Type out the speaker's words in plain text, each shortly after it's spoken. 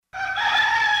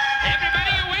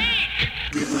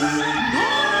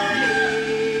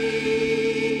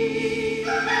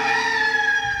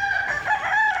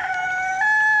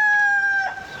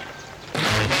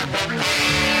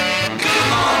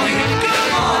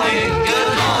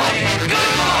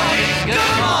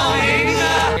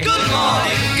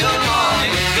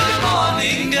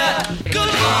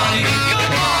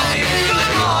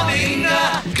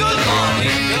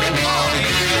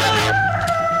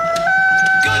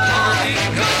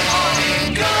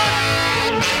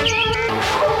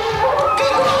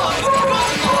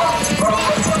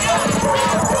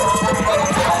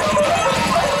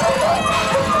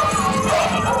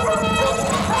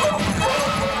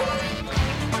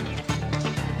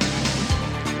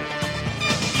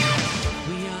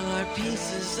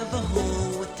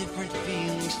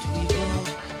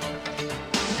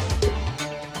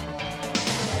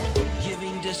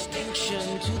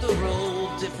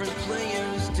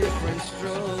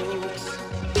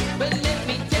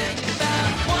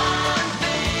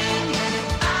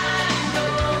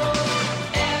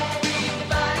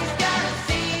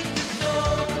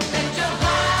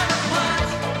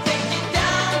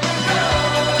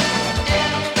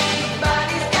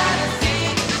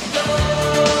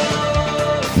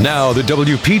Now, the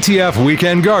WPTF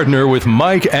Weekend Gardener with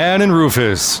Mike, Ann, and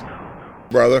Rufus.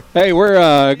 Brother. Hey,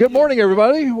 we're good morning,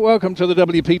 everybody. Welcome to the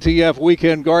WPTF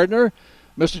Weekend Gardener.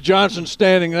 Mr. Johnson's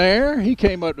standing there. He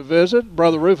came up to visit.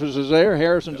 Brother Rufus is there.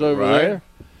 Harrison's over there.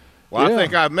 Well, yeah. I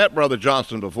think I've met Brother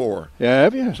Johnson before. Yeah,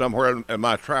 have you? Somewhere in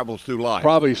my travels through life.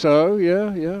 Probably so,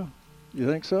 yeah. You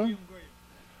think so?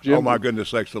 Jim, oh, my goodness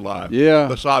sakes alive. Yeah.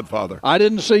 The sod father. I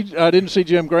didn't see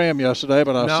Jim Graham yesterday,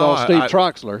 but I saw Steve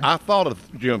Troxler. I thought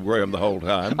of Jim Graham the whole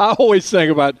time. I always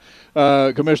think about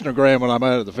Commissioner Graham when I'm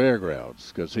out at the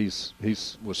fairgrounds because he's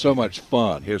was so much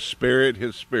fun. His spirit.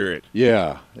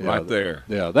 Yeah. Right there.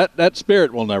 Yeah, that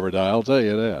spirit will never die, I'll tell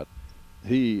you that.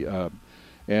 He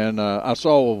I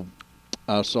saw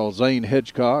Zane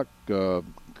Hedgecock,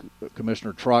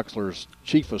 Commissioner Troxler's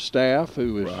chief of staff,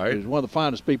 who is one of the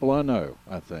finest people I know,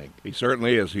 I think. He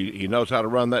certainly is. He knows how to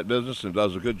run that business and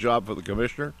does a good job for the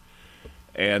commissioner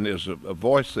and is a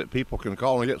voice that people can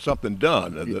call and get something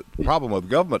done. And the problem with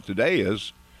government today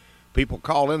is people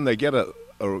call in, they get a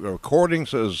recording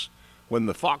says, when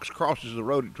the fox crosses the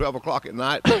road at 12 o'clock at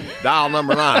night, dial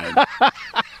number 9.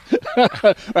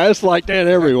 That's like that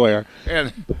everywhere.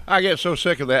 And I get so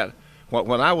sick of that.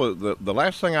 When I was the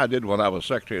last thing I did when I was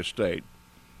Secretary of State,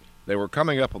 they were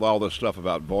coming up with all this stuff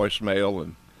about voicemail,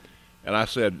 and I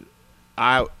said,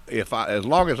 as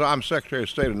long as I'm Secretary of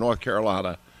State of North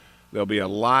Carolina, there'll be a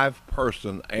live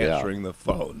person answering the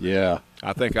phone. Yeah,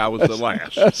 I think I was the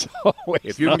last. That's always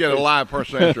if you can get a live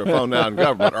person answer a phone now in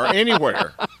government or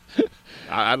anywhere,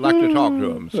 I'd like to talk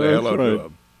to them, say hello to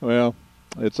them. Well,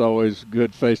 it's always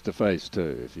good face to face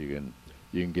too. If you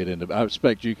can get into, I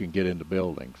expect you can get into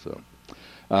buildings. So.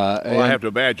 I have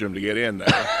to badge them to get in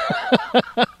there.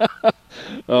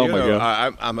 Oh, my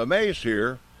God. I'm amazed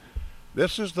here.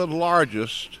 This is the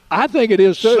largest, I think it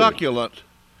is too, succulent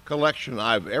collection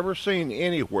I've ever seen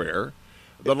anywhere.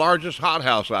 The largest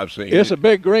hothouse I've seen. It's a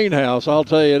big greenhouse, I'll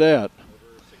tell you that.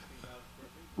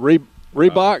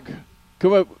 Reebok,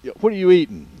 come up. What are you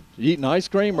eating? You eating ice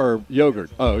cream or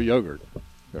yogurt? Oh, yogurt.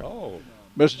 Oh.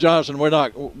 Mr. Johnson, we're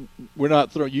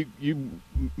not throwing you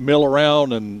mill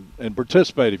around and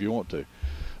participate if you want to,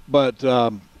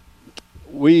 but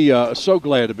we are so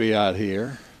glad to be out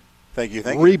here. Thank you.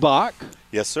 Reebok.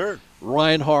 Yes, sir.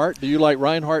 Reinhardt. Do you like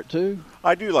Reinhardt too?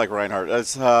 I do like Reinhardt.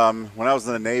 When I was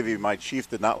in the Navy, my chief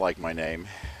did not like my name,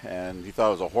 and he thought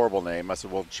it was a horrible name. I said,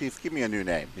 "Well, Chief, give me a new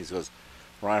name." He goes,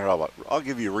 "Reinhardt, I'll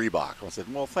give you Reebok." I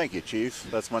said, "Well, thank you, Chief.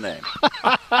 That's my name."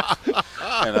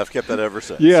 And I've kept that ever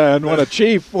since. Yeah, and when a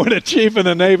chief in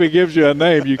the Navy gives you a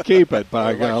name, you keep it,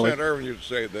 by golly. Like St. Irvin used to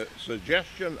say, the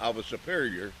suggestion of a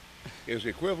superior is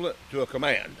equivalent to a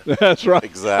command. That's right.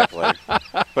 Exactly.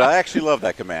 But I actually love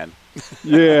that command.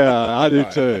 Yeah, I do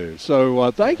too.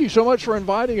 So thank you so much for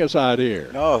inviting us out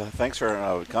here. No, thanks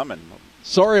for coming.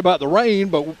 Sorry about the rain,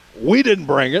 but we didn't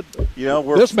bring it. You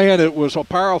know, this man, it was a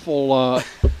powerful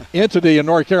entity in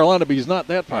North Carolina, but he's not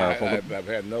that powerful. I've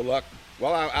had no luck.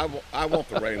 Well, I want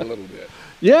the rain a little bit.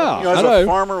 Yeah, you know, as a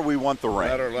farmer, we want the rain.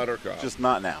 Let her come. Just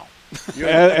not now.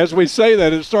 As we say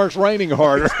that, it starts raining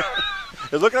harder.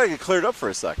 It looked like it cleared up for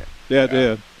a second. Yeah, it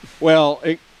did. Well,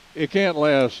 it can't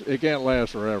last. It can't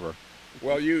last forever.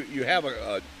 Well, you have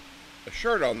a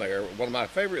shirt on there. One of my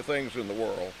favorite things in the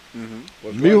world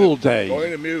was Mule Day.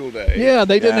 Going to Mule Day. Yeah,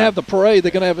 they didn't have the parade.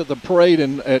 They're going to have the parade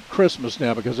at Christmas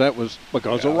now because that was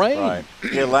because of rain. Right.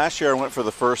 Yeah, last year I went for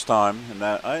the first time, and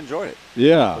I enjoyed it.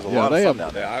 Yeah, it was a lot of fun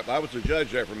down there. Yeah, I was a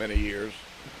judge there for many years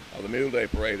of the Mule Day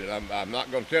parade, and I'm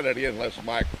not going to tell it again unless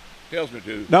Mike tells me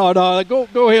to. No,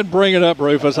 go ahead and bring it up,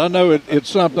 Rufus. I know it's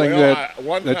something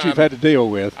that you've had to deal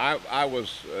with. I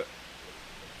was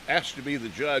asked to be the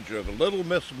judge of the Little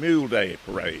Miss Mule Day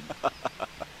parade.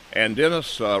 And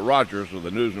Dennis Rogers of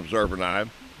the News and Observer and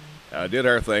I did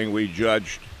our thing. We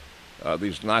judged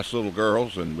these nice little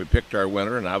girls, and we picked our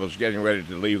winner, and I was getting ready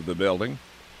to leave the building.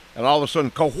 And all of a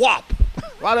sudden, ka-whop,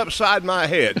 right upside my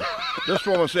head. This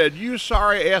woman said, "You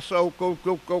sorry S.O.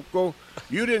 go.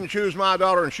 You didn't choose my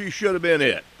daughter, and she should have been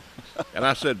it." And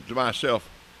I said to myself,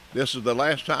 this is the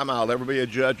last time I'll ever be a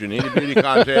judge in any beauty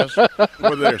contest,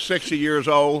 whether they're 60 years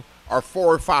old or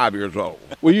 4 or 5 years old.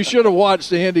 Well, you should have watched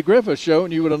the Andy Griffith show,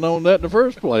 and you would have known that in the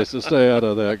first place to stay out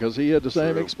of that because he had the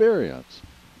same experience.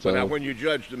 So now, when you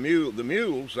judged the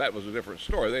mules, that was a different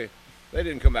story. They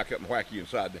didn't come back up and whack you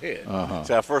inside the head. Uh-huh.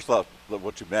 See, I first thought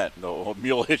what you meant. No, a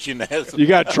mule hit you in the head. You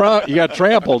got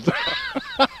trampled.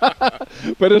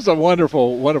 But it's a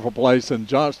wonderful, wonderful place in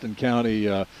Johnston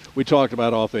County. We talked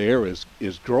about off the air is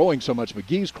growing so much.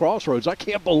 McGee's Crossroads. I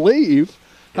can't believe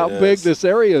how big this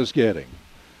area is getting.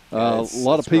 A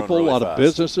lot of people, really a lot fast. of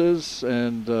businesses,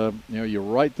 and you're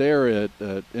right there at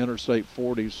Interstate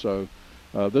 40. So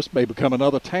this may become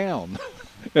another town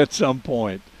at some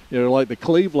point. Like the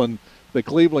Cleveland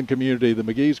community, the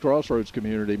McGee's Crossroads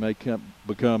community may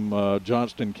become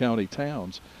Johnston County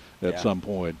towns at some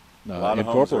point. A lot of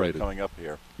homes are coming up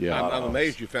here. Yeah, I'm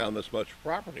amazed you found this much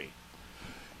property.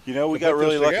 We got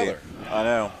really lucky. I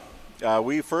know.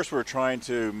 We were trying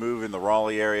to move in the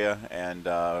Raleigh area, and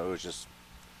it was just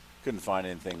couldn't find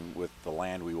anything with the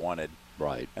land we wanted.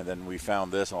 Right. And then we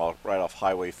found this right off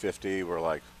Highway 50. We're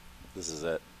like, this is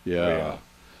it. Yeah.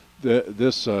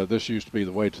 This used to be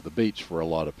the way to the beach for a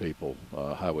lot of people,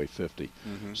 Highway 50.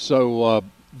 Mm-hmm. So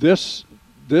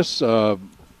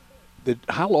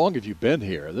how long have you been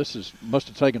here? Must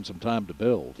have taken some time to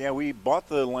build. Yeah, we bought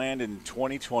the land in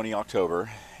 2020 October,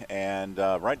 and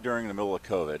right during the middle of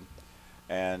COVID,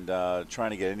 and trying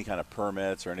to get any kind of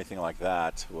permits or anything like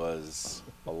that was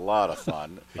a lot of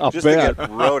fun. To get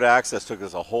road access took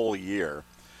us a whole year.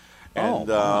 And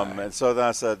and so then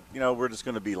I said, we're just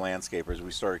going to be landscapers.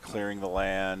 We started clearing the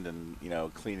land and,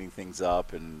 cleaning things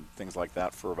up and things like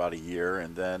that for about a year.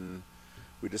 And then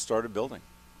we just started building,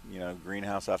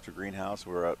 greenhouse after greenhouse.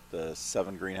 We're up to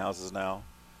 7 greenhouses now.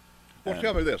 Well,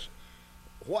 tell me this.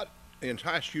 What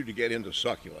enticed you to get into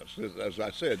succulents? As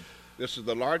I said, this is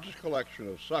the largest collection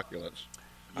of succulents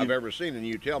I've ever seen. And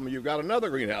you tell me you've got another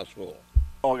greenhouse full.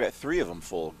 Oh, I got 3 of them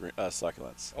full of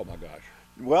succulents. Oh, my gosh.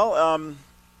 Well,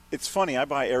 it's funny. I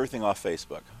buy everything off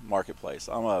Facebook Marketplace.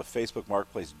 I'm a Facebook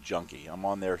Marketplace junkie. I'm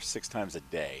on there 6 times a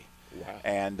day. Wow.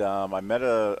 And I met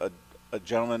a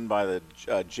gentleman by the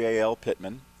J.L.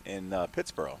 Pittman in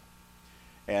Pittsburgh.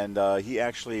 And he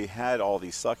actually had all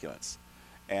these succulents.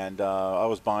 And I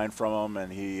was buying from him,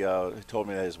 and he told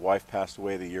me that his wife passed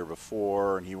away the year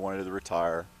before, and he wanted to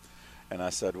retire. And I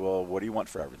said, well, what do you want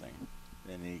for everything?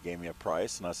 And he gave me a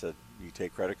price, and I said, you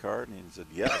take credit card? And he said,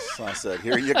 yes. And I said,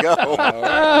 here you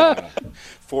go.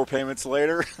 4 payments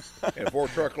later. And 4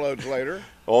 truckloads later.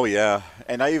 Oh, yeah.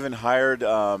 And I even hired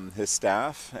his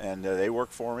staff, and they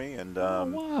work for me. And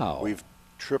wow. We've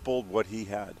tripled what he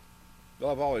had.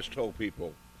 Well, I've always told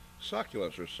people,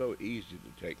 succulents are so easy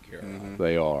to take care of.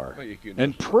 They are. Well, you can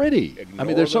and just pretty. I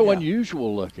mean, they're so them.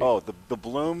 unusual looking. Oh, the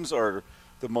blooms are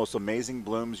the most amazing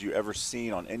blooms you ever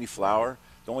seen on any flower.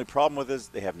 The only problem with it is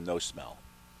they have no smell.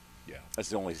 Yeah. That's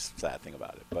the only sad thing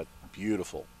about it, but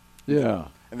beautiful. Yeah.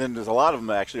 And then there's a lot of them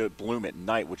that actually bloom at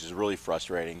night, which is really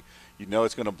frustrating. You know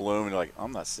it's going to bloom, and you're like,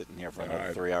 I'm not sitting here for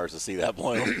another 3 hours to see that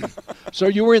bloom. So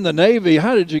you were in the Navy.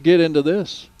 How did you get into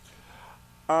this?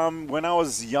 When I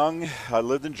was young, I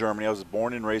lived in Germany. I was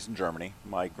born and raised in Germany.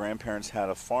 My grandparents had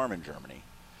a farm in Germany.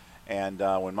 And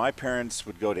when my parents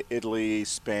would go to Italy,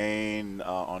 Spain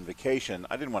on vacation,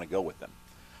 I didn't want to go with them.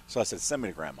 So I said, send me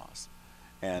to Grandma's.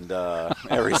 And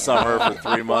every summer for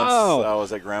 3 months, I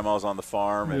was at Grandma's on the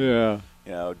farm, and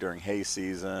during hay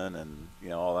season, and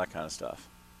all that kind of stuff.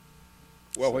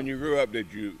 Well, when you grew up,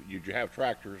 did you have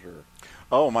tractors or?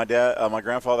 Oh, my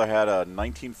grandfather had a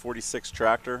 1946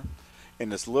 tractor in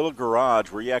this little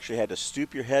garage where you actually had to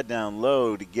stoop your head down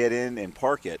low to get in and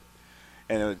park it.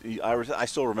 And I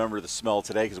still remember the smell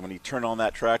today because when he turned on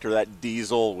that tractor, that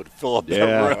diesel would fill up the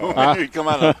room and he'd come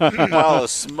out a pile of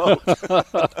smoke.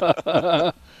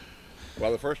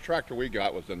 Well, the first tractor we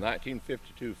got was a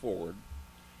 1952 Ford,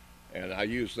 and I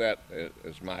used that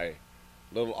as my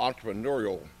little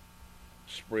entrepreneurial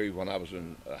spree when I was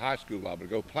in high school. I would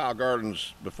go plow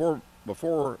gardens before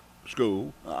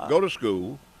school, go to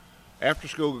school, after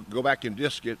school go back and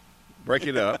disc it, break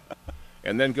it up,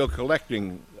 and then go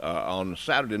collecting on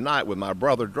Saturday night with my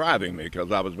brother driving me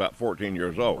because I was about 14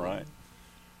 years old. Right.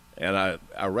 And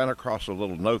I ran across a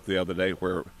little note the other day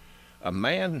where a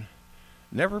man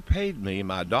never paid me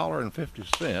my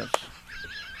 $1.50,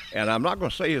 and I'm not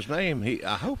going to say his name.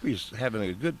 I hope he's having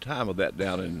a good time with that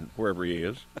down in wherever he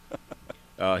is.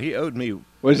 He owed me.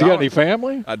 Was he got any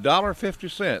family?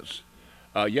 $1.50.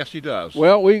 Yes, he does.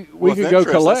 Well, we With could go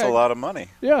interest, collect. That's a lot of money.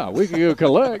 Yeah, we could go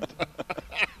collect.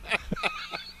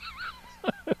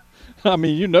 I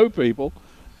mean, you know people,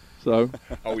 so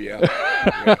Oh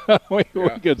yeah. we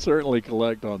could certainly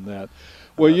collect on that.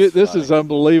 Well, this is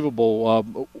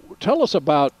unbelievable. Tell us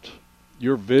about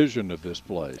your vision of this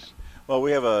place. Well,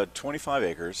 we have 25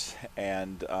 acres,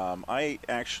 and I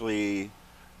actually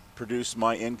produce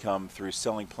my income through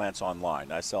selling plants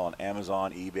online. I sell on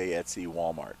Amazon, eBay, Etsy,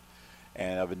 Walmart,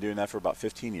 and I've been doing that for about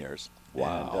 15 years.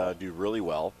 Wow. And do really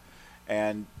well.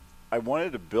 And I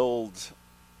wanted to build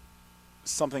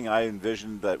something I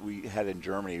envisioned that we had in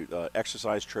Germany,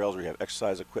 exercise trails where you have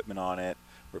exercise equipment on it,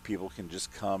 where people can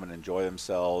just come and enjoy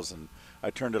themselves. And I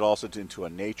turned it also into a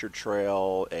nature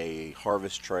trail, a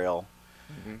harvest trail.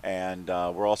 Mm-hmm. And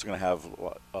we're also going to have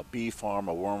a bee farm,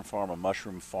 a worm farm, a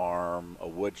mushroom farm, a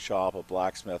wood shop, a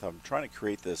blacksmith. I'm trying to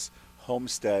create this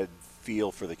homestead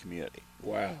feel for the community.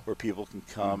 Wow. Where people can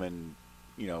come and,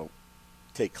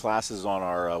 take classes on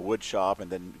our wood shop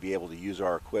and then be able to use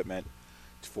our equipment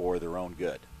for their own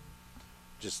good.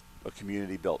 Just a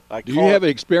community built. Do you have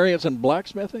experience in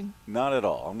blacksmithing? Not at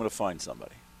all. I'm going to find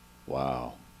somebody.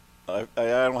 Wow. I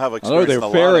don't have I experience. know there in are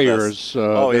a farriers. lot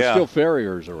of this. There's still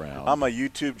farriers around. I'm a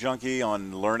YouTube junkie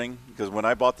on learning because when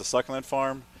I bought the succulent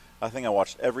farm, I think I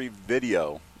watched every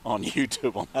video on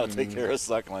YouTube on how to take care of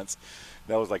succulents.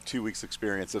 That was like 2 weeks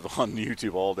experience on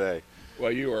YouTube all day.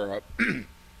 Well, you are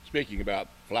speaking about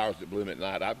flowers that bloom at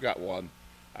night. I've got one.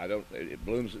 It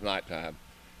blooms at nighttime.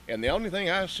 And the only thing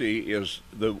I see is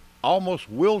the almost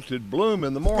wilted bloom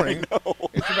in the morning.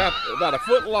 It's about a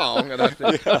foot long, and I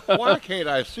said, why can't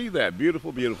I see that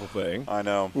beautiful, beautiful thing? I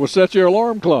know. Well, set your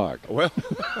alarm clock. Well,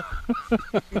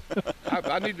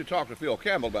 I need to talk to Phil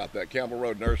Campbell about that, Campbell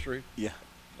Road Nursery. Yeah.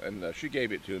 And she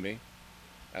gave it to me.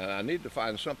 And I need to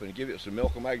find something to give it some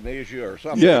milk of magnesia or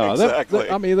something. Yeah, exactly.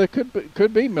 I mean, there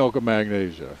could be milk of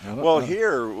magnesia. Well,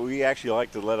 here we actually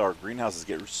like to let our greenhouses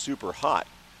get super hot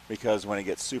because when it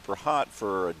gets super hot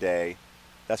for a day,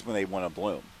 that's when they want to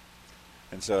bloom.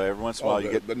 And so every once in a while you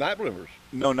get the night bloomers.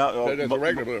 No, not the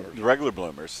regular bloomers. The regular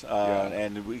bloomers.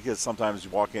 And we could sometimes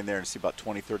walk in there and see about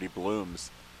 20, 30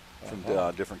 blooms from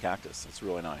different cactus. It's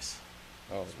really nice.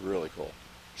 Oh, it's really cool.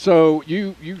 So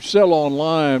you sell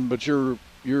online, but you're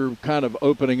kind of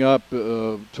opening up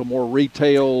to more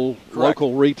retail, Correct.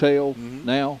 local retail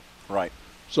now? Right.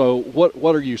 So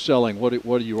what are you selling? What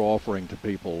are you offering to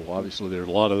people? Obviously, there's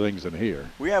a lot of things in here.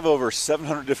 We have over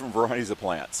 700 different varieties of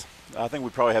plants. I think we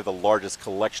probably have the largest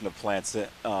collection of plants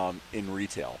in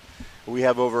retail. We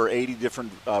have over 80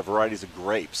 different varieties of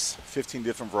grapes, 15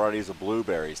 different varieties of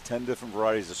blueberries, 10 different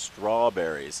varieties of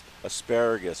strawberries,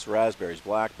 asparagus, raspberries,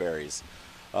 blackberries,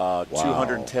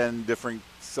 210 different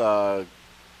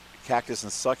cactus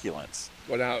and succulents.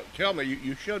 Well, now, tell me,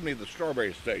 you showed me the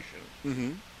strawberry station.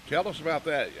 Mm-hmm. Tell us about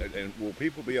that. And will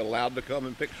people be allowed to come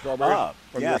and pick strawberries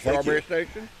from your strawberry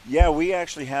station? Yeah, we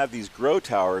actually have these grow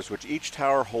towers, which each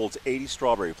tower holds 80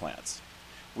 strawberry plants.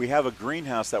 We have a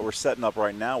greenhouse that we're setting up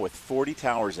right now with 40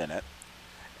 towers in it.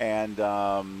 And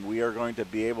we are going to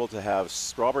be able to have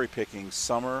strawberry picking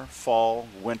summer, fall,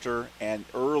 winter, and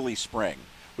early spring.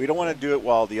 We don't want to do it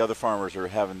while the other farmers are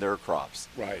having their crops.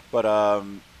 Right. But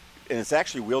and it's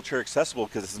actually wheelchair accessible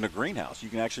because it's in a greenhouse. You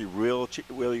can actually wheel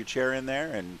your chair in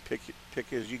there and pick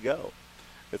as you go.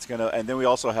 And then we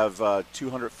also have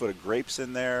 200 foot of grapes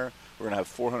in there. We're gonna have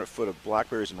 400 foot of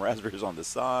blackberries and raspberries on the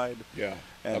side. Yeah.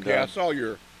 And, okay, I saw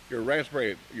your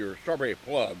strawberry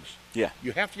plugs. Yeah.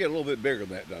 You have to get a little bit bigger than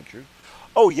that, don't you?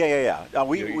 Oh yeah.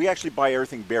 We actually buy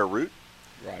everything bare root.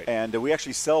 Right. And we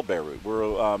actually sell bare root.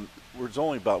 There's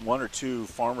only about one or two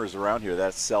farmers around here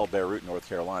that sell bare root in North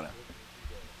Carolina.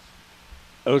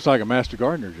 It looks like a master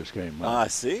gardener just came up. I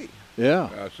see. Yeah.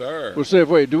 Yes, sir. We'll see.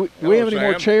 Wait, do we have any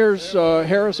more Sam. chairs,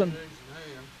 Harrison?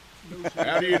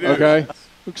 How do you do? Okay.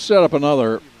 We can set up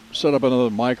another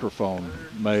microphone,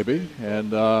 maybe.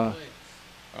 And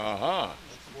Uh-huh.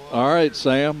 all right,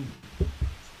 Sam.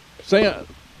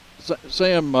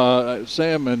 Sam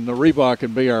and the Reebok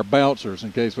can be our bouncers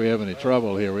in case we have any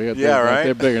trouble here. Right.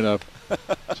 They're big enough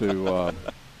to.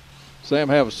 Sam,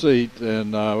 have a seat,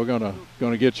 and we're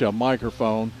gonna get you a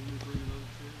microphone.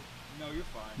 No, you're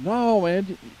fine. No,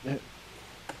 man.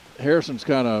 Harrison's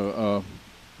kind of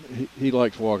he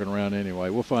likes walking around anyway.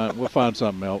 We'll find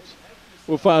something else.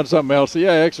 We'll find something else.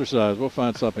 Yeah, exercise. We'll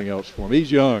find something else for him.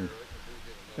 He's young.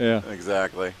 Yeah.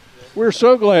 Exactly. We're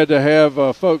so glad to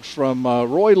have folks from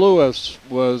Roy Lewis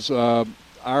was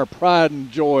our pride and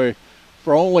joy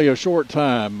for only a short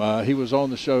time. He was on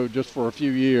the show just for a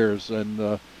few years,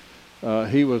 and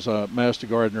he was a master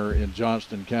gardener in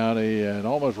Johnston County and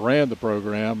almost ran the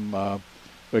program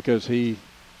because he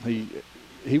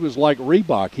was like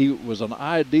Reebok. He was an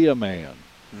idea man.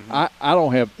 Mm-hmm. I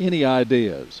don't have any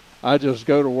ideas. I just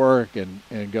go to work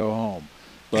and go home.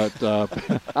 But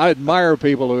I admire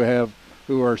people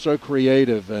who are so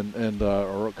creative and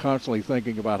are constantly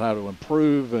thinking about how to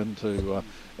improve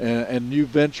and new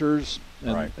ventures.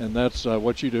 And, right. And that's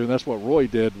what you do. And that's what Roy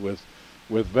did with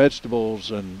vegetables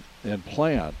and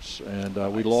plants. And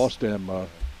Nice. We lost him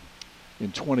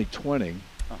in 2020.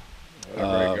 What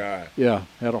a great guy. Yeah,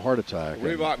 had a heart attack.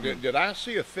 Reebok, did I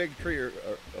see a fig tree a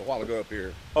while ago up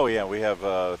here? Oh, yeah, we have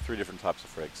 3 different types of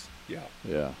figs.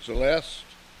 Yeah. Celeste,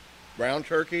 brown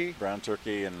turkey. Brown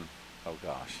turkey and, oh,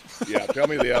 gosh. Yeah, tell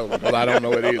me the other one, because I don't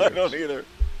know it either. I don't either.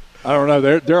 I don't know.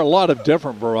 There are a lot of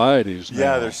different varieties now.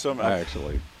 Yeah, there's so many.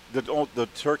 Actually. The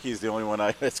turkey is the only one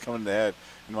that's coming in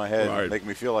my head, Right. making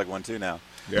me feel like one too now.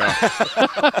 Yeah.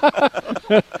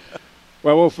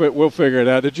 Well, we'll figure it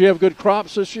out. Did you have good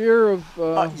crops this year?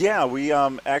 Yeah, we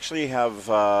actually have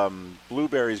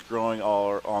blueberries growing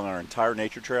all on our entire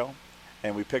nature trail,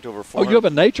 and we picked over 400. Oh, you have a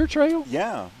nature trail?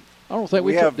 Yeah. I don't think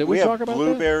did we talk about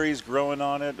blueberries growing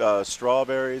on it,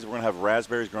 strawberries. We're going to have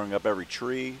raspberries growing up every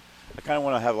tree. I kind of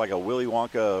want to have like a Willy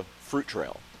Wonka fruit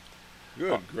trail.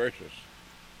 Good gracious.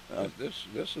 This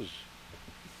is.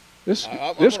 This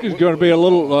is going to be a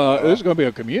little. This is going to be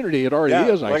a community. It already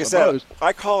is. Like I suppose. said,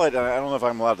 I call it. I don't know if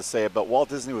I'm allowed to say it, but Walt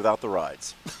Disney without the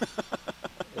rides.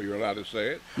 Are you allowed to say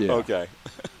it? Yeah. Okay.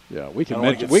 Yeah, we can I don't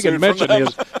mention. wanna We get can sued mention from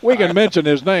his. We can mention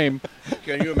his name.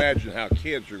 Can you imagine how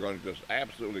kids are going to just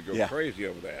absolutely go Yeah. crazy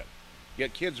over that?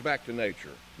 Get kids back to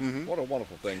nature. Mm-hmm. What a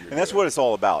wonderful thing you're And that's doing. what it's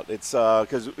all about. It's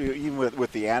because even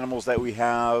with the animals that we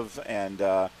have, and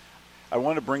I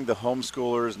want to bring the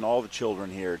homeschoolers and all the children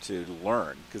here to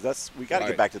learn, because we got to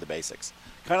Right. get back to the basics.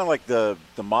 Kind of like the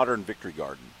modern victory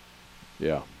garden.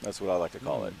 Yeah. That's what I like to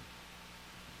call it.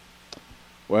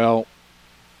 Well,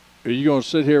 are you going to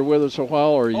sit here with us a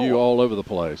while, or are you Oh. all over the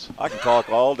place? I can talk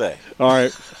all day. All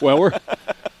right. Well,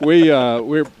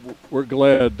 we're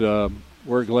glad.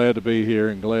 We're glad to be here,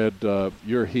 and glad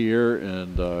you're here,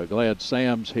 and glad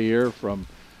Sam's here from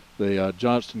the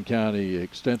Johnston County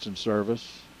Extension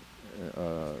Service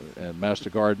and Master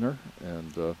Gardener.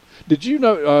 And did you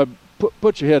know?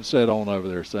 Put your headset on over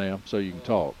there, Sam, so you can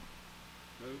talk.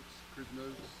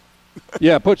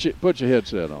 Yeah, put your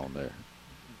headset on there,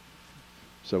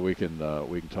 so we can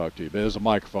talk to you. But there's a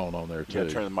microphone on there too. You got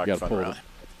to turn the You gotta microphone pull around.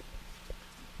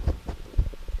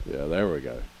 Yeah, there we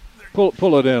go.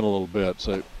 Pull it in a little bit.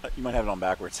 So You might have it on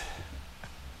backwards.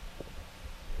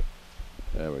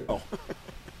 there we go.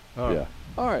 Oh. Yeah.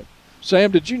 All right.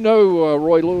 Sam, did you know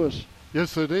Roy Lewis?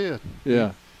 Yes, I did.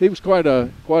 Yeah. He was quite a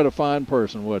fine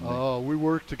person, wasn't he? We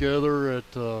worked together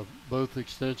at both the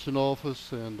Extension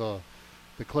Office and the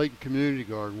Clayton Community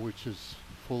Garden, which is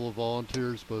full of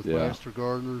volunteers, both Yeah. master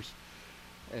gardeners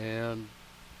and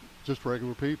just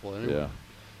regular people. Anyway, Yeah.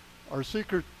 our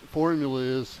secret formula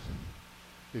is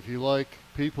if you like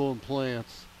people and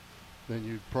plants, then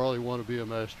you'd probably want to be a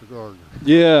master gardener.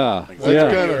 Yeah. Exactly. Yeah.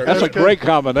 kinda- That's a kinda- great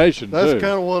combination That's too.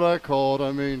 kind of what I call it.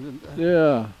 I mean,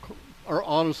 Yeah. or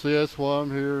honestly, that's why I'm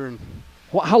here. And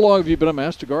How long have you been a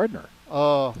master gardener?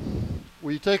 well,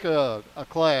 you take a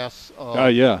class. Oh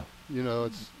yeah. You know,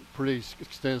 it's pretty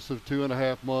extensive,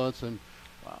 2.5 months, and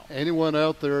Wow. anyone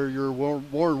out there, you're more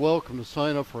than welcome to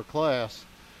sign up for a class,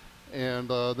 and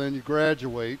then you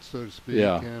graduate, so to speak.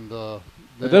 Yeah. And But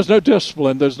then, there's no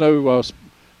discipline. There's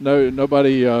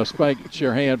nobody spanks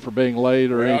your hand for being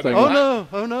late or Well, anything.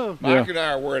 oh no. Mike and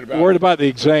I are worried about the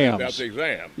exams. About the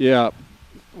exam. Yeah.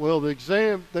 Well, the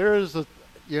exam,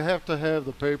 you have to have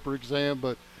the paper exam,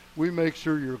 but we make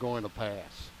sure you're going to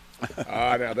pass.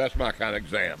 Now that's my kind of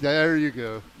exam. There you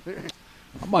go.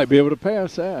 I might be able to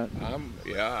pass that.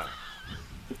 Yeah.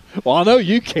 Well, I know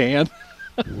you can.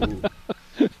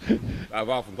 I've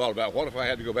often thought about what if I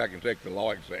had to go back and take the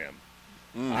law exam.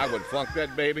 I would flunk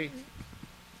that baby.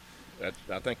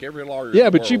 I think every lawyer. in Yeah,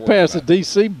 the but world you works pass a that.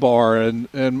 DC bar, and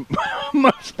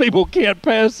most people can't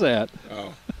pass that.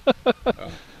 Oh.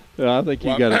 Yeah, I think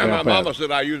you got it down My pat. mama said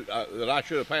that I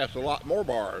should have passed a lot more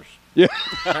bars. Yeah.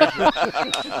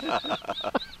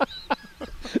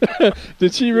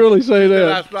 Did she really say Then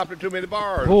I that? stopped at too many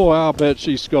bars. Oh, I'll bet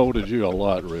she scolded you a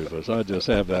lot, Rufus. I just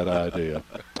have that idea.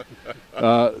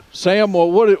 Sam,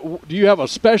 well, what do you have a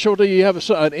specialty? You have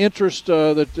an interest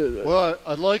that? Well,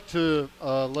 I'd like to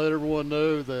let everyone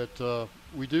know that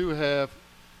we do have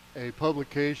a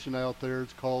publication out there.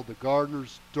 It's called the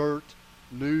Gardener's Dirt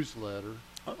Newsletter.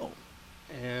 Oh.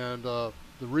 And the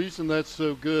reason that's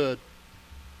so good,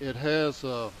 it has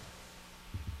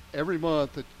every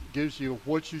month it gives you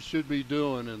what you should be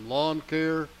doing in lawn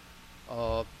care,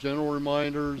 general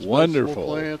reminders,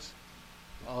 Wonderful. vegetable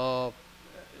plants.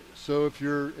 So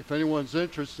if anyone's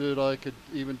interested, I could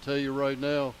even tell you right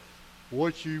now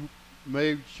what you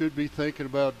should be thinking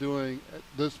about doing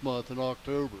this month in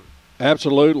October.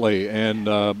 Absolutely, and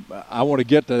I want to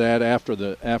get to that after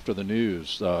the news.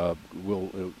 So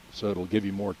it'll give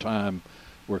you more time.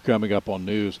 We're coming up on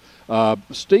news.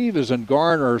 Steve is in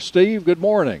Garner. Steve, good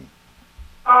morning.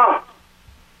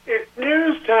 It's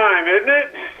news time, isn't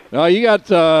it? No, you got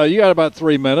about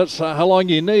 3 minutes. How long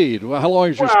do you need? How long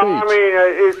is your Well, speech? I mean,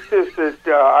 it's just that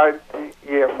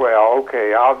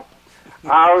okay.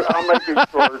 I'll make it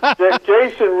short.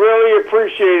 Jason really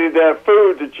appreciated that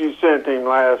food that you sent him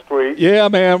last week. Yeah,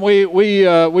 man,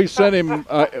 we sent him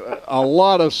a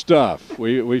lot of stuff.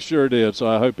 We sure did. So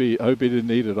I hope he didn't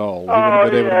eat it all. We wouldn't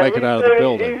have been able to make it out of the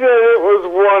building. He said it was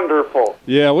wonderful.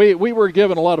 Yeah, we were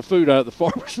given a lot of food out at the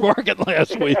farmers market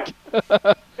last week.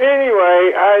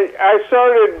 Anyway, I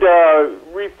started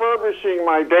refurbishing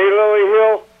my daylily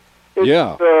hill. It's,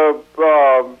 Yeah.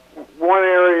 One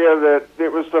area that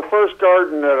it was the first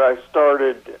garden that I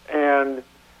started, and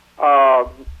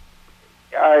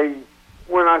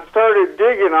when I started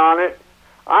digging on it,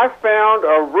 I found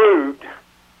a root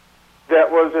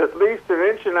that was at least 1.5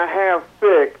 inches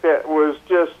thick that was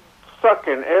just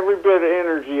sucking every bit of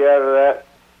energy out of that,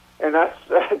 and that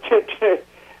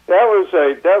was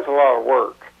a lot of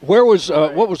work. Where was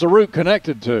what was the root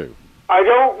connected to? I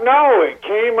don't know. It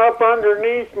came up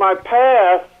underneath my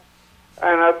path,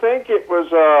 and I think it was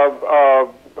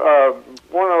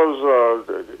one of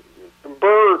those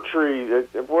burr trees,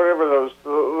 whatever those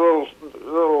little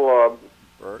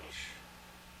Birch.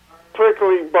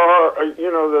 prickly bar.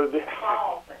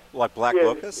 Like black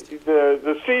locust?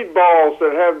 The seed balls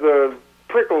that have the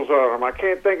prickles on them. I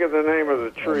can't think of the name of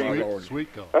the tree.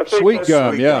 Sweet gum. I think Sweet that's gum,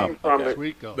 where it yeah. came from. Okay.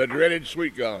 Sweet gum. The dreaded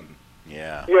sweet gum.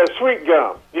 Yeah. Yeah, sweet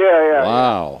gum. Yeah.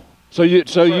 Wow. So you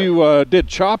did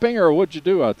chopping, or what'd you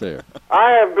do out there?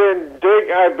 I've been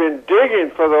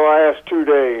digging for the last 2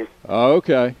 days. Oh,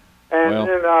 okay. And Well.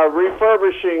 then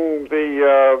refurbishing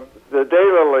the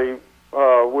daylily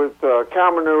with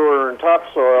cow manure and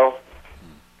topsoil,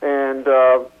 and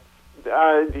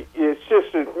it's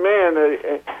just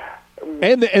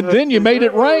And then you made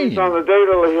it rain. On the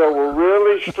daylily hill, we're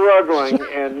really struggling,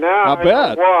 and now I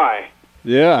bet. know why.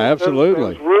 Yeah,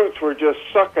 absolutely. Those roots were just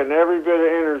sucking every bit of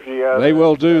energy out of They it.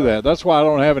 will do that. That's why I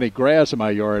don't have any grass in my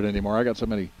yard anymore. I got so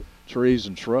many trees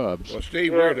and shrubs. Well,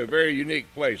 Steve, we're at a very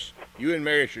unique place. You and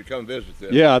Mary should come visit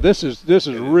this. Yeah, this is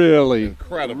really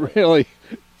incredible. really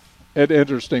an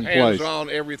interesting place.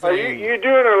 Hands-on everything. Are you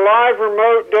doing a live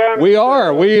remote down? We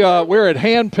are. We're at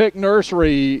Hand Picked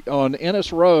Nursery on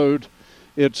Ennis Road.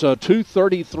 It's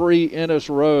 233 Ennis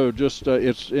Road. Just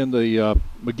it's in the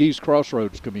McGee's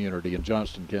Crossroads community in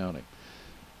Johnston County.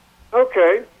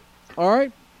 Okay. All right.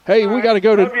 Hey, we got to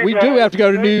go to. Love you We guys. do have to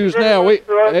go to Thank you news very now. much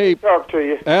for letting me Hey, talk to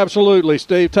you. absolutely,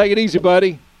 Steve. Take it easy,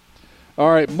 buddy.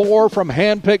 All right, more from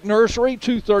Hand Picked Nursery,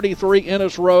 233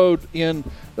 Ennis Road in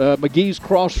McGee's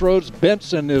Crossroads.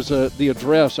 Benson is the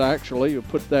address, actually. You'll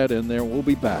put that in there. We'll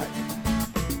be back.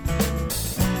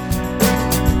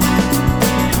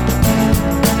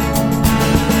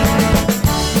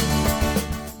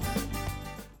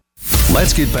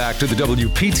 Let's get back to the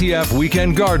WPTF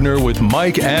Weekend Gardener with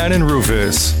Mike, Ann, and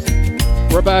Rufus.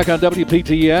 We're back on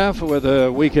WPTF with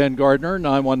a Weekend Gardener,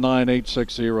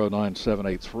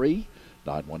 919-860-9783,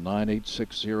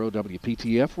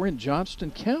 919-860-WPTF. We're in Johnston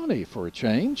County for a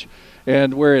change,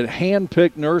 and we're at Hand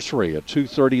Picked Nursery at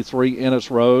 233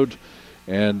 Ennis Road.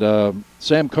 And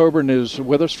Sam Coburn is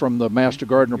with us from the Master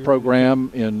Gardener Program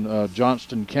in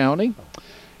Johnston County.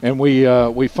 And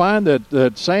we find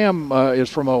that Sam is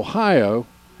from Ohio.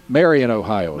 Marion,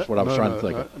 Ohio is what I was trying to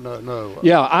think of. No.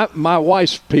 Yeah, my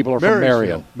wife's people are from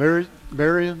Marion.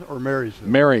 Marion or Marysville?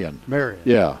 Marion.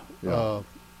 Yeah. Yeah.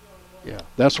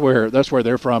 That's where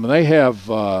they're from, and they have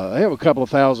a couple of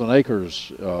thousand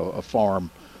acres of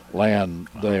farm land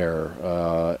there,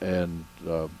 and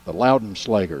the Loudon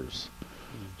Slagers.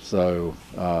 So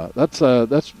that's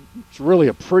it's really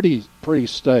a pretty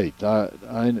state.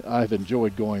 I've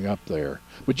enjoyed going up there.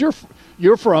 But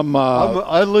you're from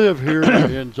I live here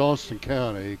in Johnston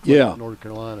County, Yeah. North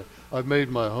Carolina. I've made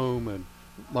my home, and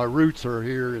my roots are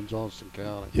here in Johnston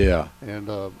County. Yeah. And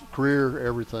career,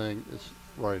 everything is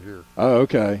right here. Oh,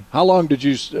 okay. How long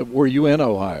were you in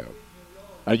Ohio?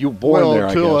 You were born there, I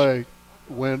until guess.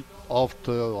 I went off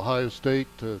to Ohio State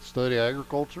to study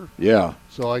agriculture. Yeah.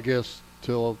 So I guess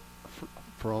till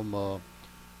from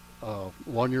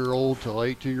 1 year old till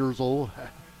 18 years old.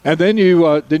 And then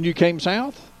you came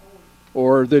south,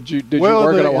 or did you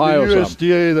work at Ohio? The some?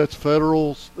 USDA, that's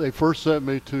federal. They first sent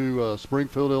me to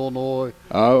Springfield, Illinois.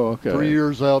 Oh, okay. 3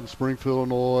 years out in Springfield,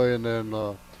 Illinois,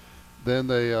 and then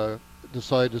they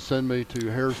decided to send me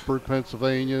to Harrisburg,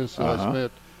 Pennsylvania. So I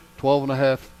spent 12 and a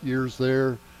half years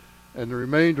there, and the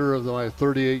remainder of my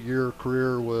 38-year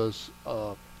career was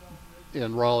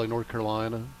in Raleigh, North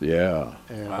Carolina. Yeah.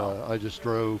 And I just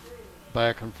drove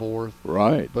back and forth.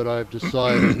 Right. But I've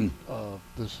decided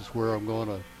this is where I'm going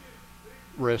to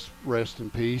rest in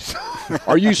peace.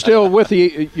 Are you still with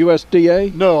the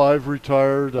USDA? No, I've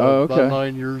retired okay. about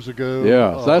 9 years ago.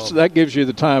 Yeah, so that gives you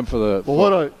the time for the.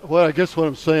 Well, I guess what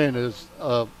I'm saying is,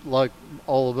 like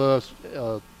all of us,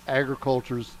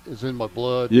 agriculture is in my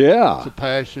blood. Yeah. It's a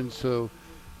passion, so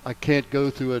I can't go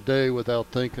through a day without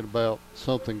thinking about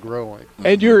something growing.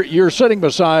 And you're sitting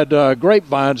beside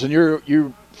grapevines, and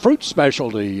your fruit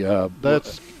specialty.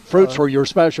 That's fruits were your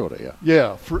specialty.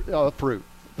 Yeah, fruit.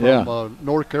 From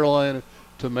North Carolina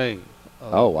to Maine.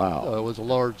 Oh, wow. It was a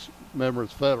large member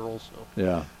of federal. So.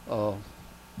 Yeah. Well,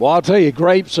 I'll tell you,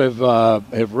 grapes have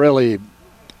really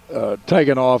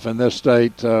taken off in this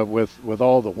state with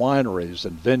all the wineries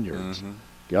and vineyards. Mm-hmm.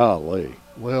 Golly.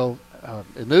 Well,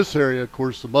 in this area, of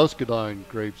course, the muscadine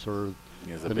grapes are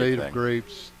the native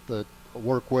grapes that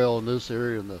work well in this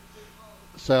area in the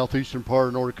southeastern part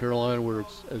of North Carolina, where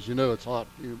it's, as you know, it's hot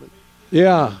and humid.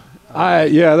 Yeah.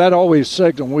 That always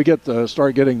signals, when we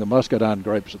start getting the muscadine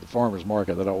grapes at the farmer's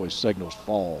market, that always signals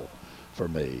fall for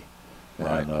me.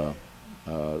 Right. And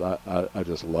I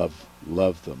just love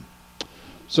them.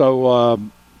 So,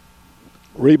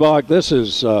 Reebok, this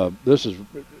is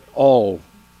all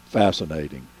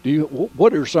fascinating.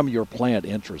 What are some of your plant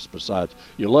interests besides,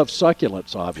 you love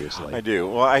succulents, obviously? I do.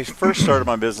 Well, I first started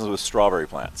my business with strawberry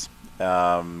plants.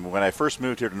 When I first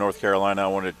moved here to North Carolina, I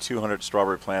wanted 200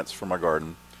 strawberry plants for my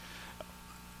garden.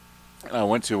 And I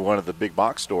went to one of the big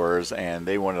box stores, and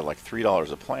they wanted like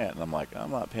 $3 a plant. And I'm like,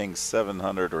 I'm not paying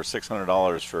 $700 or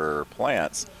 $600 for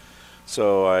plants.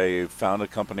 So I found a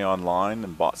company online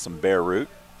and bought some bare root.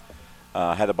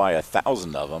 I had to buy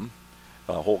 1,000 of them,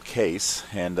 a whole case,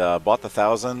 and bought the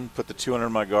 1,000, put the 200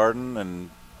 in my garden,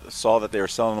 and saw that they were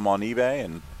selling them on eBay,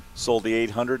 and sold the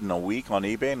 800 in a week on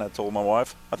eBay. And I told my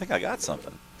wife, I think I got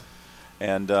something.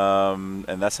 And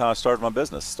that's how I started my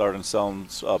business. Started selling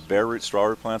bare root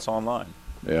strawberry plants online.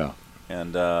 Yeah.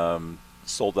 And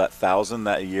sold that 1,000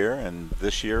 that year, and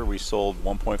this year we sold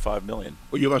 1.5 million.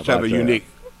 Well, you must have a unique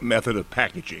method of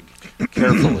packaging.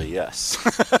 Carefully, yes.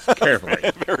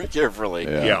 Carefully. Very carefully.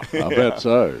 Yeah. I bet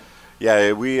so.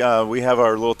 Yeah, we have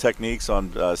our little techniques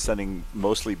on sending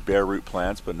mostly bare root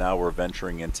plants, but now we're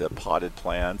venturing into potted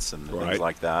plants and things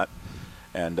like that.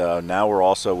 And now we're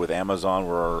also with Amazon.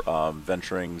 We're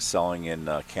venturing, selling in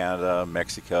Canada,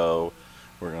 Mexico.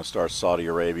 We're going to start Saudi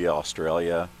Arabia,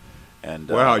 Australia. And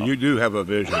wow, you do have a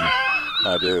vision.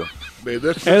 I do.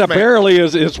 This and apparently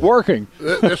it's working.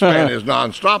 This man is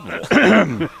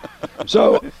non-stoppable.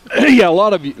 So, yeah, a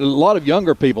lot of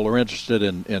younger people are interested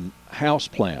in house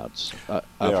plants.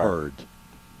 I've heard.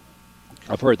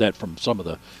 I've heard that from some of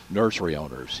the nursery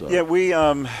owners. So. Yeah, we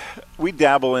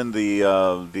dabble in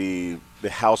the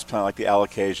house plant, like the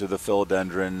alocasia, the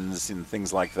philodendrons, and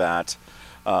things like that.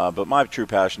 But my true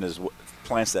passion is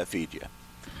plants that feed you.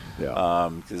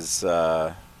 Yeah. Because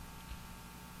I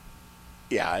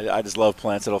just love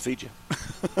plants that'll feed you.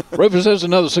 Rufus is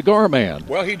another cigar man.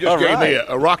 Well, he just gave me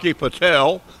a Rocky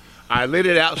Patel. I lit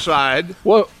it outside.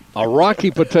 Well, a Rocky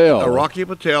Patel. A Rocky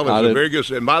Patel is a very good.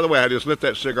 And by the way, I just lit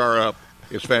that cigar up.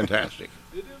 It's fantastic.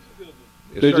 It is a good one.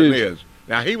 It certainly is.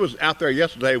 Now, he was out there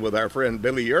yesterday with our friend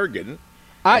Billy Yergin.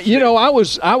 I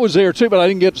was there too, but I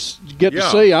didn't get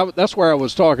to see. That's where I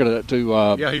was talking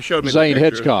to he showed me Zane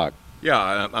Hitchcock.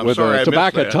 Yeah, I'm with sorry I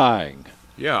tobacco missed that. tying.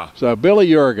 Yeah. So Billy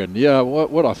Yergin,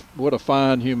 what a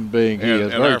fine human being he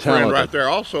is. And very our friend talented. right there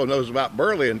also knows about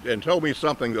Burley and told me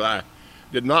something that I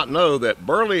did not know, that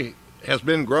Burley has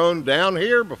been grown down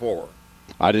here before.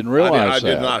 I didn't realize I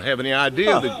did not have any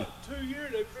idea. 2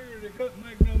 years they figured they couldn't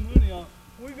make no money on it.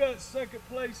 We got second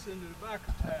place in the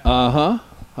tobacco tax.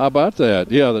 How about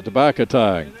that? Yeah, the tobacco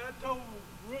tag. And I told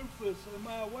Rufus and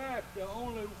my wife the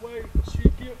only way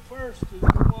she'd get first is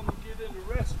the woman get in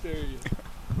the rest area.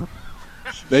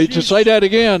 They just say that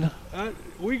again.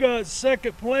 We got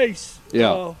second place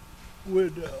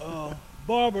with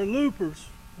Barbara Loopers.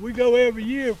 We go every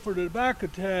year for the tobacco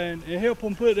tag and help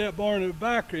them put that barn of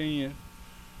tobacco in.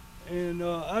 And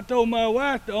I told my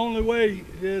wife the only way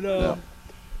that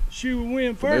she would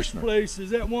win first place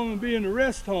is that woman be in the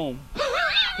rest home.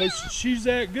 Because she's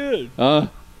that good. Well,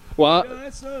 Yeah,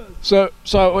 that's us. so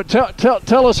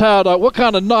tell us what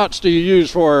kind of knots do you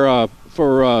use for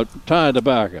tying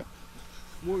tobacco?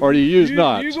 Or do you use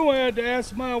knots? You're going to have to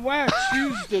ask my wife.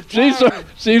 She's the tire.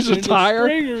 She's the and tire?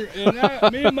 The stringer,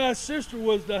 and me and my sister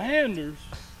was the handlers.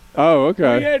 Oh, We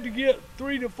okay. had to get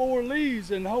 3 to 4 leaves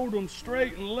and hold them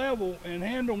straight and level and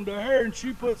hand them to her, and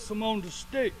she puts them on the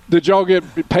stick. Did y'all get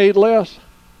paid less?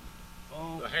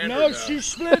 No, she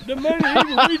split the money.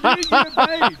 We did get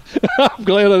paid. I'm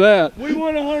glad of that. We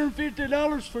won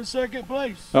 $150 for second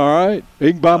place. All right.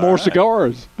 You can buy more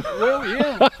cigars. Well,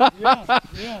 yeah.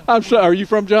 I'm sorry. Are you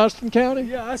from Johnston County?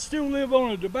 Yeah, I still live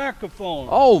on a tobacco farm.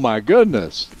 Oh, my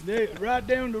goodness. Right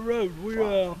down the road.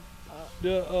 We're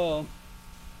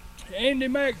Andy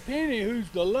McPenny, who's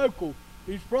the local,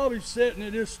 he's probably sitting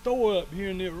at this store up here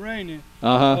in it raining.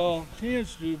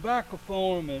 Tends to tobacco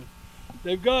farm, and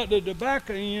they've got the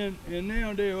tobacco in, and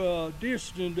now they're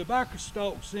dishing tobacco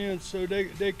stalks in so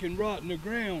they can rot in the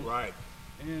ground. Right.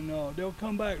 And they'll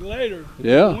come back later in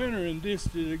Yeah. the winter and dish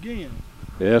it again.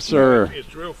 Yes, sir.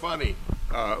 It's real funny.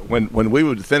 When we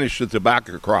would finish the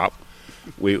tobacco crop,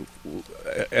 we,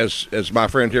 as my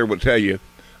friend here would tell you,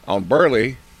 on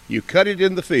burley, you cut it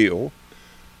in the field.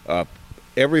 About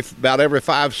every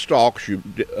 5 stalks, you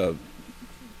put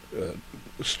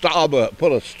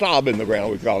a stob in the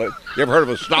ground. We call it. You ever heard of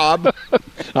a stob?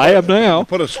 I have now.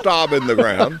 Put a stob in the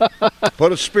ground.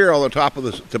 Put a spear on the top of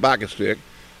the tobacco stick.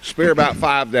 Spear about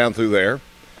 5 down through there,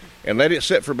 and let it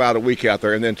sit for about a week out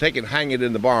there, and then take it and hang it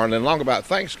in the barn. And along about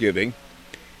Thanksgiving,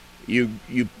 you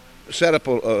set up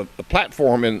a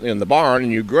platform in the barn,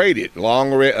 and you grade it.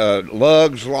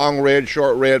 Lugs, long red,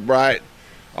 short red, bright,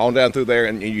 on down through there.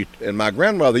 And my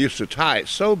grandmother used to tie it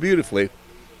so beautifully.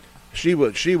 She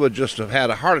would just have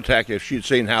had a heart attack if she'd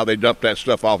seen how they dumped that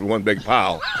stuff off in one big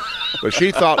pile. But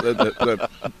she thought that the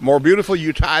more beautiful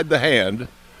you tied the hand,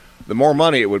 the more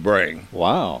money it would bring.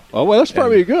 Wow. Oh, well, that's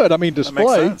probably good. I mean, display. That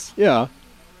makes sense. Yeah.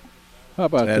 How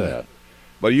about that?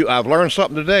 But I've learned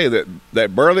something today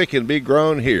that burley can be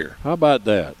grown here. How about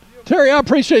that? Terry, I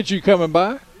appreciate you coming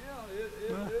by.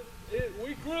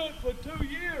 We grew it for 2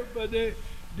 years, but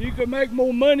you can make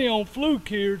more money on fluke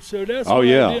here, so that's why Oh, it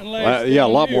yeah. didn't last Yeah, a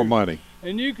 10 lot more years. money.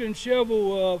 And you can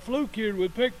shovel fluke here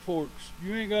with pickforks.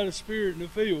 You ain't got to spear it in the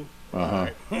field.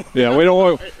 Yeah, we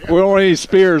don't want any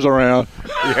spears around.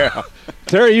 Yeah.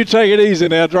 Terry, you take it easy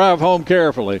now. Drive home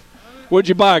carefully. What'd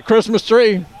you buy, a Christmas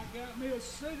tree? I got me a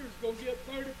cedars gonna get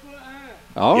 30 foot high.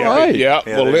 All right. Yeah.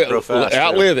 Yeah, they grow fast,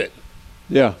 outlive it.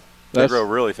 Yeah. They grow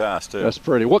really fast, too. That's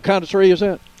pretty. What kind of tree is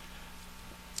that?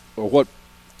 Or what?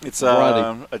 It's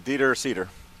variety? a Deodar cedar.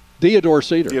 Deodar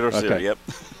cedar. Deodar cedar, Okay. yep.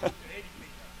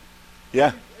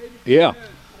 Yeah. Yeah.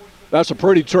 That's a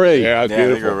pretty tree. Yeah, it's Yeah, they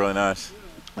grow beautiful. really nice.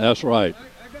 That's right.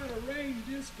 I got a rain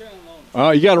discount on it.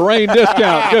 Oh, you got a rain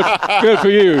discount. Good for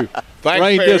you. Thanks,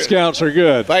 Rain Barry. discounts are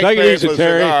good. Thanks, Take it Barry, easy, for the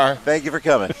Terry. cigar. Thank you for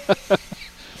coming.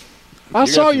 I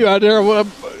saw you out there. Well,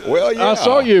 yeah. I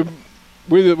saw you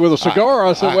with a cigar.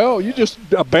 I said, well, you just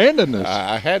abandoned this.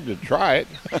 I had to try it,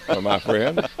 my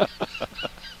friend.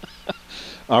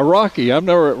 Rocky.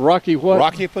 Rocky what?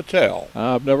 Rocky Patel.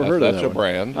 I've never heard of that. That's a one.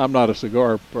 brand. I'm not a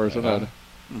cigar person.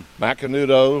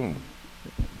 Macanudo,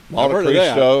 Monte heard of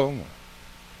that. Cristo,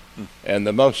 and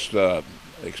the most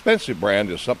expensive brand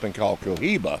is something called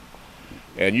Cohiba,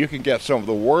 and you can get some of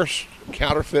the worst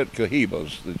counterfeit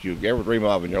Cohibas that you ever dream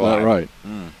of in your life. Right.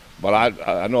 But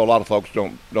I know a lot of folks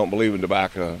don't believe in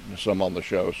tobacco. Some on the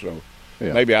show, so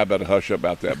Yeah. maybe I better hush up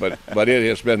about that. But it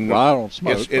has been. Well, I don't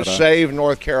smoke. It's but saved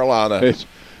North Carolina it's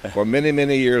for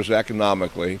many years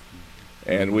economically,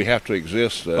 and we have to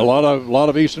exist. a lot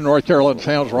of Eastern North Carolina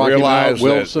towns, Rocky Realize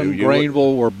Mount, Wilson, that you-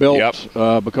 Greenville, were built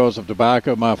because of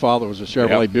tobacco. My father was a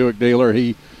Chevrolet Buick dealer.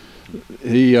 He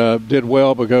did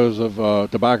well because of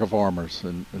tobacco farmers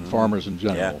and farmers in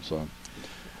general. Yeah. So.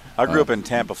 I grew up in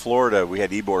Tampa, Florida. We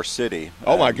had Ybor City.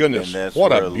 Oh my and goodness! that's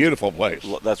What a where- beautiful place.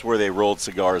 That's where they rolled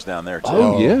cigars down there, too.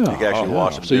 Oh yeah, You can actually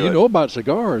watch them So do you it. know about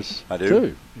cigars? I do.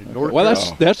 Too. North Well,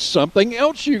 Carolina. that's something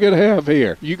else you could have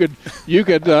here. You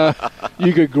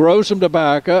could grow some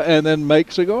tobacco and then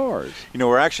make cigars. You know,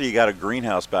 we're actually got a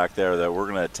greenhouse back there that we're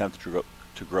going to attempt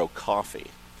to grow coffee.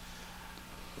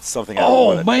 It's something.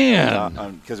 Oh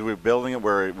man! Because we're building it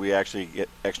where we actually get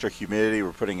extra humidity.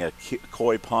 We're putting a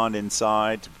koi pond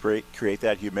inside to create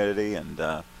that humidity, and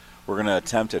we're going to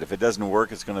attempt it. If it doesn't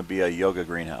work, it's going to be a yoga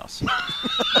greenhouse.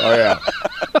 Oh yeah.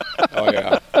 Oh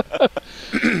yeah.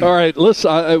 All right,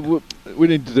 we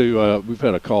need to do. We've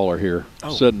had a caller here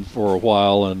sitting for a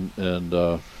while, and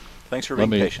thanks for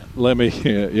being patient.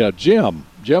 Jim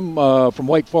from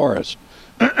Wake Forest.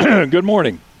 Good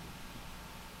morning.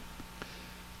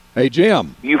 Hey,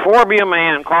 Jim. Euphorbia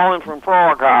man calling from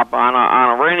Frog Hop on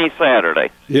a rainy Saturday.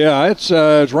 Yeah,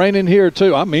 it's raining here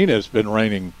too. I mean, it's been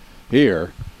raining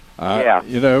here. Yeah.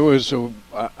 You know, it was.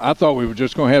 I thought we were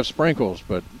just going to have sprinkles,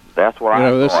 but that's what I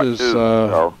thought this is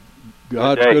too,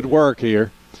 God's good work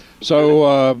here.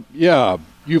 So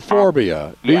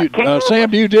euphorbia.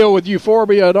 Sam, do you deal with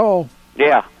euphorbia at all?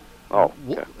 Yeah. Oh.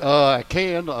 Okay. I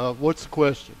can. What's the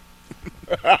question?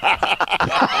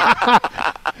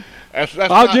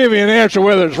 I'll give you an answer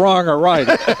whether it's wrong or right.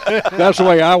 That's the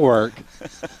way I work.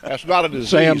 That's not a disease.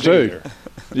 Sam too. Either.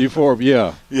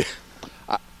 Euphorbia. Yeah.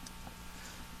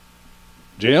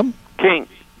 Jim? King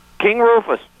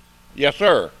Rufus. Yes,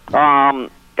 sir. Got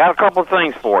a couple of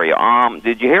things for you.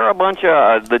 Did you hear a bunch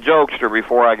of the jokester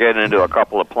before I get into a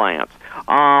couple of plants?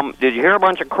 Did you hear a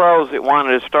bunch of crows that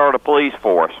wanted to start a police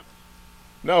force?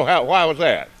 No. Why was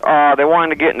that? They wanted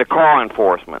to get into car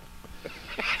enforcement.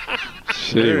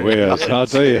 Gee whiz, I'll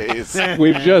tell you.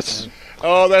 We've just...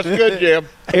 Oh, that's good, Jim.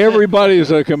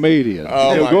 Everybody's a comedian.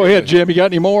 Oh, go ahead, Jim. You got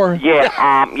any more?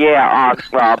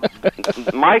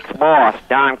 Mike's boss,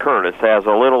 Don Curtis, has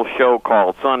a little show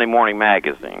called Sunday Morning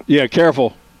Magazine. Yeah,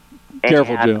 careful.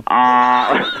 Careful, Jim.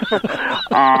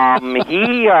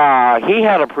 He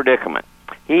had a predicament.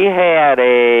 He had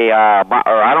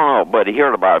I don't know, but he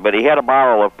heard about it, but he had a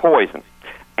bottle of poison.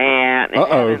 And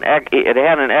it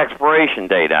had an expiration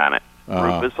date on it.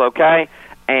 Rufus, okay?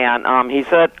 And he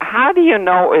said, how do you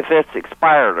know if it's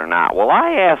expired or not? Well,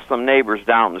 I asked some neighbors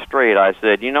down the street. I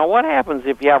said, you know, what happens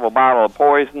if you have a bottle of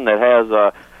poison that has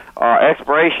a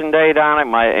expiration date on it?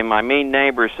 My mean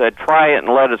neighbor said, try it and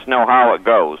let us know how it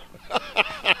goes.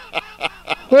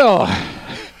 Well,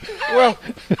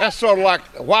 that's sort of like,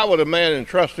 why would a man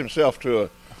entrust himself to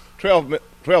 12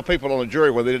 people on a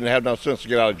jury when they didn't have no sense to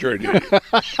get out of jury duty?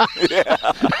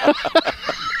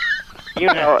 You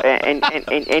know,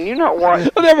 and you know what?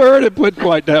 I never heard it put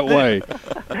quite that way.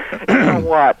 You know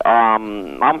what?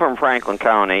 I'm from Franklin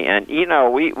County, and you know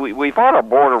we fought a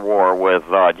border war with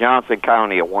Johnson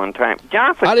County at one time.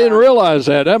 I didn't realize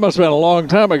that. That must have been a long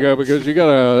time ago because you got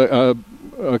a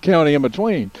county in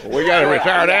between. We got a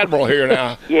retired admiral here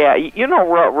now. Yeah, you know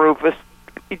what, Rufus?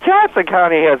 Johnson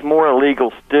County has more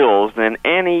illegal stills than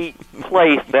any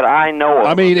place that I know of.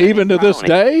 I mean, even to this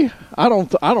day, I don't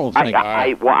think.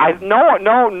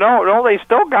 No, they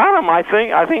still got them. I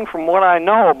think from what I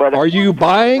know. But are you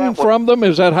buying from them?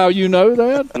 Is that how you know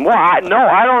that? Well, I don't know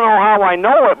how I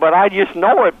know it, but I just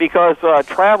know it because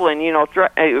traveling,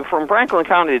 from Franklin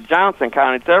County to Johnson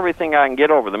County, it's everything I can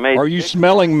get over the major. Are you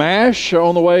smelling MASH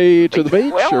on the way to the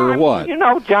beach, or what?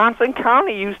 Johnson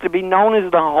County used to be known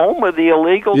as the home of the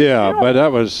illegal. Yeah, but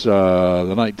that was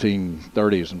the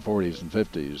 1930s and 40s and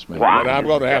 50s. Well, I'm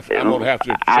going to have to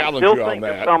challenge you on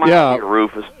that. Yeah,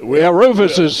 Rufus.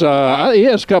 Rufus is. He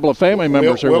has a couple of family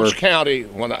members who Wilkes County.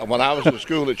 When I was in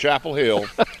school at Chapel Hill,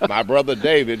 my brother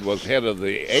David was head of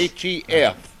the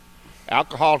ATF,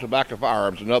 Alcohol, Tobacco,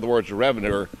 Firearms. In other words, the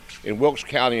revenue in Wilkes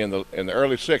County in the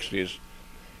early '60s,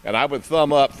 and I would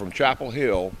thumb up from Chapel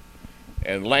Hill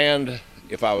and land,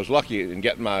 if I was lucky, in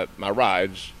getting my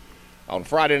rides on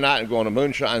Friday night and going to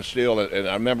Moonshine Still. And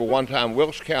I remember one time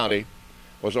Wilkes County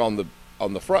was on the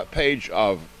front page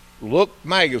of Look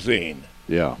magazine.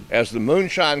 Yeah. As the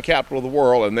moonshine capital of the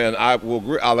world. And then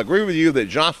I'll agree with you that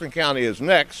Johnson County is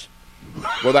next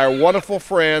with our wonderful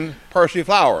friend Percy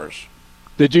Flowers.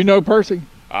 Did you know Percy?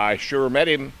 I sure met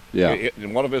him. Yeah.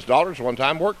 And one of his daughters one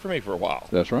time worked for me for a while.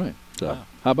 That's right. So,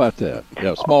 how about that?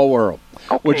 Yeah, small world.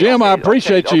 Well, Jim, I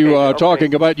appreciate you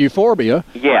talking about euphorbia.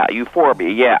 Yeah, euphorbia.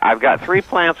 Yeah, I've got 3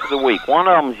 plants of the week. One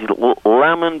of them is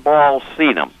lemon ball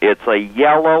sedum. It's a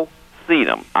yellow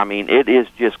sedum. I mean, it is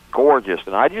just gorgeous.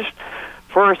 And I just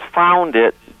first found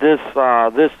it this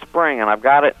spring, and I've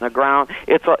got it in the ground.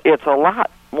 It's a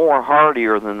lot more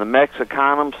hardier than the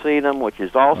Mexicanum sedum, which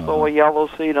is also a yellow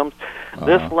sedum.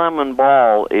 This lemon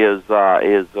ball is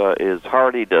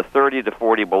hardy to 30 to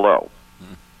 40 below.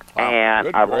 Wow,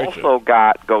 and I've also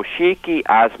got Goshiki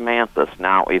osmanthus.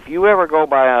 Now, if you ever go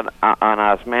by an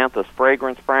osmanthus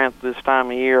fragrance plant this time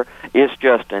of year, it's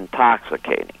just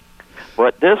intoxicating.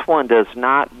 But this one does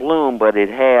not bloom, but it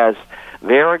has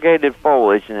variegated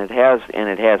foliage, and it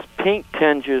has pink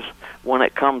tinges when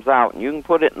it comes out, and you can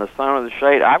put it in the sun or the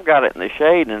shade. I've got it in the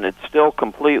shade, and it's still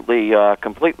completely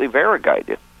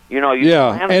variegated.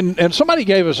 And somebody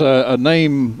gave us a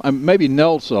name, maybe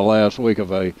Nelsa last week,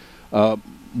 of a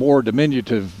more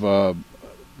diminutive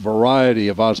variety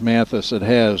of osmanthus that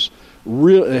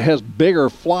has bigger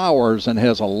flowers and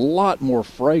has a lot more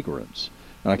fragrance.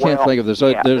 And I can't think of this.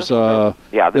 There's a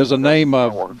name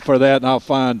for that, and I'll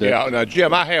find it. Yeah, now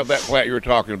Jim, I have that plant you were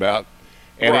talking about,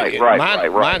 and right.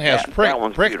 Mine has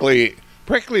prickly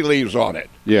leaves on it.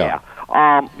 Yeah.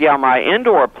 My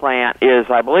indoor plant is,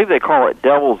 I believe they call it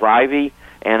devil's ivy,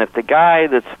 and if the guy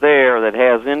that's there that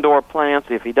has indoor plants,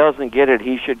 if he doesn't get it,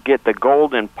 he should get the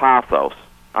golden pothos.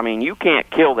 I mean, you can't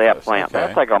kill that plant. Okay.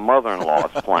 That's like a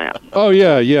mother-in-law's plant. Oh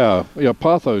yeah,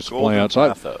 pothos golden plants.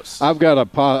 Pothos. I've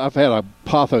had a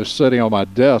pothos sitting on my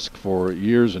desk for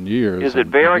years and years. Is it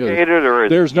variegated or is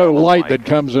there's no light that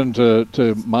comes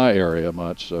into my area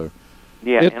much, so.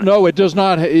 Yeah. It does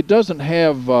not. It doesn't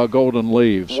have golden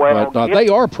leaves, but they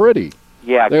are pretty.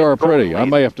 Yeah, they are pretty. I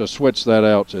may have to switch that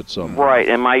out at some point. Right,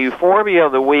 and my euphorbia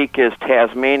of the week is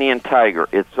Tasmanian tiger.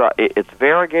 It's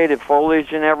variegated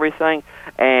foliage and everything,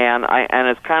 and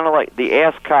it's kind of like the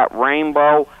Ascot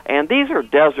rainbow. And these are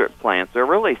desert plants. They're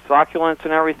really succulents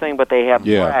and everything, but they have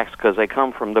bracts because they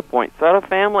come from the poinsettia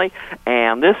family.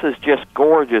 And this is just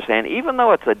gorgeous. And even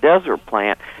though it's a desert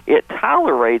plant, it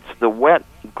tolerates the wet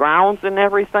grounds and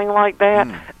everything like that.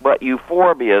 But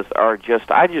euphorbias are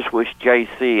I just wish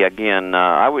JC again.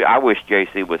 I wish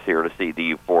JC was here to see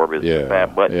the euphorbias.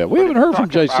 We haven't heard from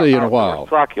JC in a while.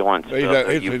 Succulents. He's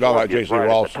talking about JC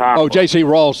Ralston. Oh, JC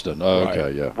Ralston. Oh,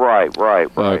 okay, yeah. Right.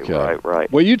 Okay.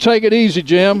 Well, you take it easy,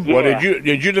 Jim. Yeah. Well,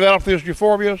 did you develop these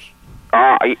euphorbias?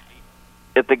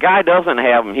 If the guy doesn't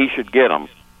have them, he should get them.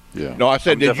 Yeah. No, I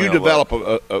said, did you develop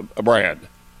a brand?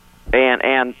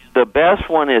 And the best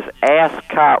one is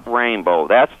Ascot Rainbow.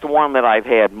 That's the one that I've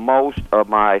had most of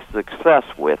my success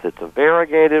with. It's a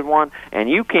variegated one, and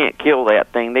you can't kill that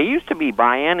thing. They used to be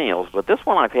biennials, but this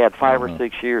one I've had 5 or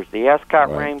 6 years, the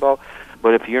Ascot Rainbow.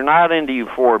 But if you're not into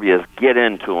euphorbias, get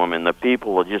into them, and the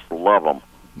people will just love them.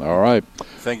 All right.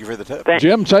 Thank you for the tip.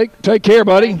 Jim, take care,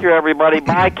 buddy. Thank you, everybody.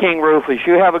 Bye, King Rufus.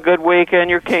 You have a good week in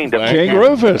your kingdom. King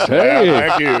Rufus,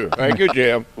 hey. Thank you,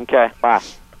 Jim. Okay, bye.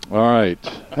 All right.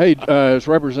 Hey, it's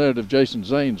Representative Jason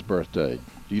Zane's birthday.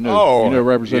 Do you know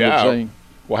Representative Zane?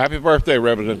 Well, happy birthday,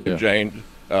 Representative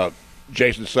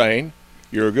Jason Zane.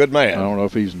 You're a good man. I don't know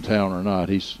if he's in town or not.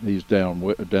 He's down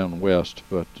west,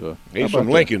 but he's from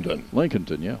Lincolnton.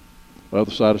 Lincolnton, yeah,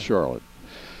 other side of Charlotte.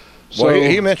 So well,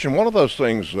 he mentioned one of those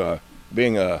things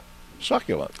being a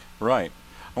succulent. Right.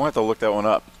 I'm gonna have to look that one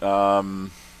up.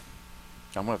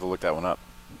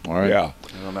 All right. Yeah.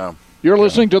 I don't know. You're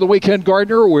listening to The Weekend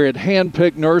Gardener. We're at Hand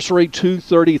Picked Nursery,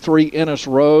 233 Ennis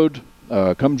Road.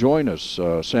 Come join us.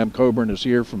 Sam Coburn is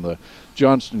here from the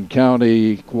Johnston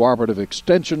County Cooperative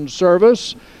Extension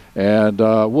Service. And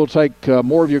we'll take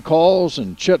more of your calls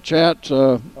and chit-chat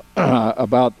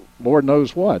about Lord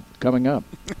knows what coming up.